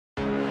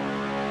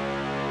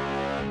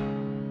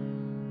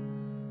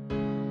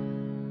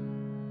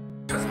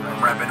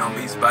Rapping on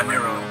beats by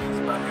Nero.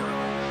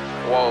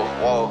 Whoa,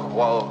 whoa,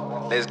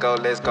 whoa. Let's go,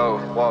 let's go.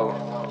 Whoa.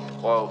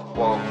 Whoa,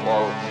 whoa,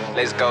 whoa.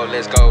 Let's go,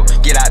 let's go.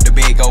 Get out the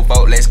bed, go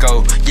vote, let's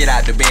go. Get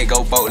out the bed,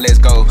 go vote, let's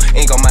go.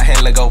 Ink on my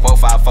hand, let go vote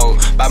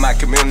 5-4. By my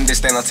community,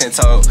 stand on 10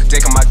 toes.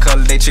 Dick on my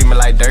color, they treat me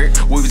like dirt.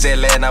 We was at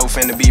last night, we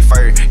finna be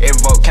first. Every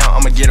vote count,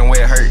 I'ma get them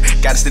where it hurt.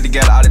 Gotta stick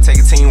together, all it take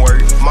a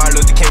teamwork. Martin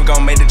Luther King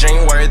gon' make the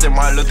dream worthy.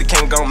 Martin Luther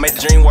King gon' make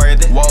the dream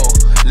worthy. Whoa,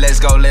 let's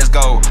go, let's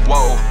go.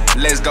 Whoa,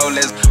 let's go,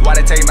 let's go. Why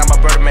they taking out my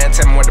brother, man?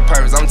 Tell me what the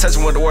purpose. I'm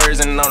touching with the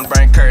words and on the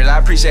brain curves. I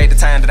appreciate the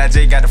time that I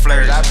just got the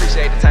flourish. I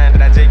appreciate the time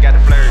that I just got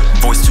the flourish.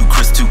 Voice too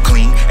crisp, too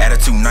clean.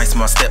 Attitude nice,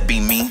 my step be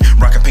mean.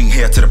 Rockin' pink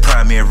hair to the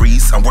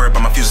primaries. I'm worried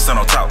about my future son,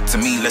 don't talk to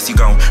me. Unless you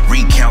gon'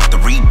 recount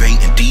the rebate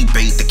and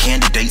debate the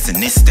candidates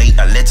in this state.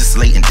 I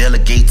legislate and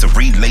delegate to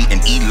relate and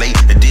elate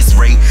at this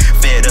rate.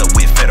 Fed up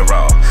with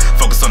federal.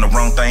 Focus on the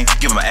wrong thing,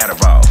 give them an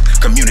Adderall.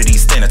 Community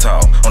standing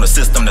tall on a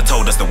system that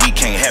told us that we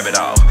can't have it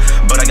all.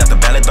 But I got the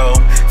ballot though,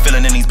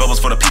 filling in these bubbles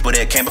for the people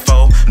that came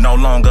before. No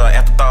longer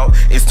afterthought.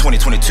 It's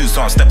 2022,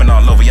 so I'm stepping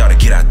all over y'all to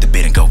get out the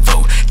bed and go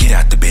vote. Get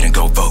out the bed and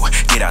go vote.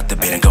 Get out the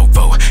bed and go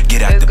vote.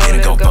 Get out the bed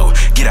and go vote.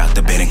 Get out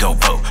the bed and go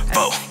vote.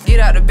 Vote. Get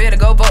out the bed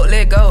and go vote,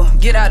 let go.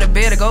 Get out the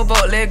bed and go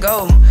vote, let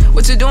go.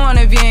 What you doing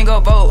if you ain't go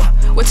vote?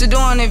 What you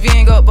doing if you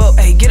ain't go vote?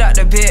 Hey, get out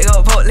the bed,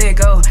 go vote, let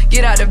go.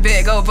 Get out the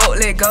bed, go vote,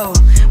 let go.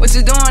 What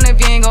you doing if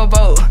you ain't go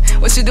vote?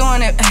 What you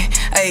doing if,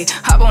 hey,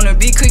 hop on the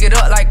beat, cook it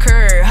up like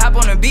curd. Hop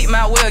on the beat,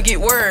 might well get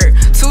word.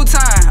 2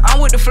 times, I'm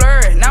with the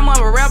flirt. Now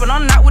I'm a rapper,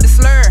 I'm not with the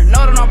slur.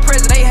 Know that I'm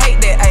present, they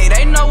hate that. Hey,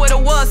 they know what it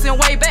was since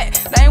way back.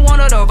 They ain't one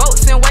of the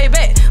votes since way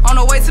back. On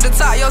the way to the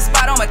top, your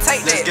spot, I'ma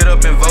take that. Let's get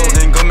up and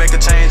vote and go make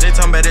a change. They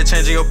talking about that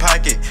change in your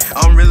pocket.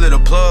 I'm really the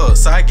plug,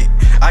 psychic.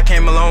 I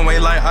came a long way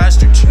like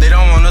ostrich. They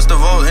don't want us to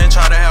vote and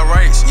try to have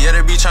rights. Yeah,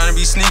 they be trying to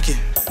be sneaky.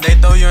 They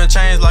throw you in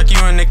chains like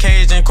you in the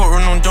cage. In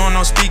courtroom, I'm doing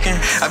no speaking.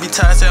 I be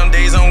tired 7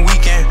 days on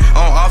weekend.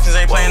 On offense,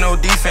 ain't playing no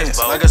defense.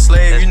 Like a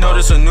slave, you know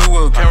this a new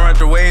world. Can't run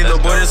the way, little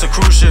boy, this a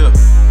cruise ship.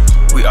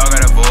 We all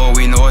gotta vote,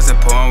 we know it's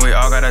important. We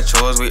all gotta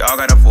choose, we all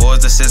gotta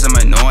force. The system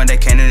ignoring, they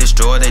can't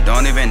destroy, they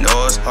don't even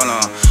know us. Hold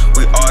on,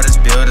 we artists,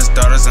 builders,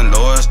 daughters, and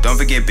lawyers. Don't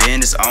forget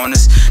business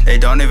owners, they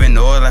don't even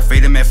know us. Like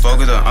freedom and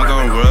focus on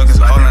ongoing ruggers.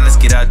 Hold on, let's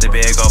get out the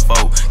bed, go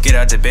vote. Get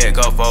out the bed,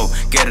 go vote.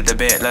 Get out the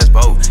bed, let's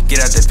vote. Get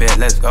out the bed,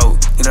 let's go.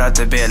 Get out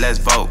the bed, let's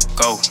vote,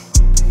 go.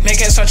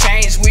 Making some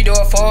change, we do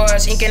it for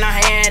us. Ink in our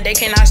hand, they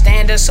cannot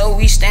stand us. So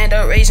we stand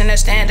up, raising the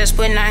standards,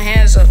 putting our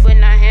hands up,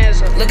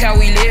 Look how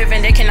we live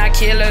and they cannot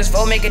kill us.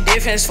 Vote make a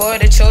difference for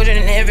the children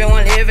and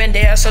everyone living.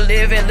 They also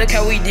living. Look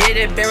how we did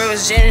it. Been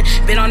representing,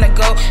 been on the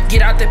go.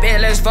 Get out the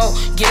bed, let's vote.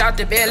 Get out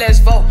the bed, let's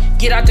vote.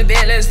 Get out the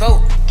bed, let's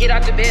vote. Get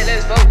out the bed,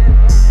 let's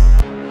vote.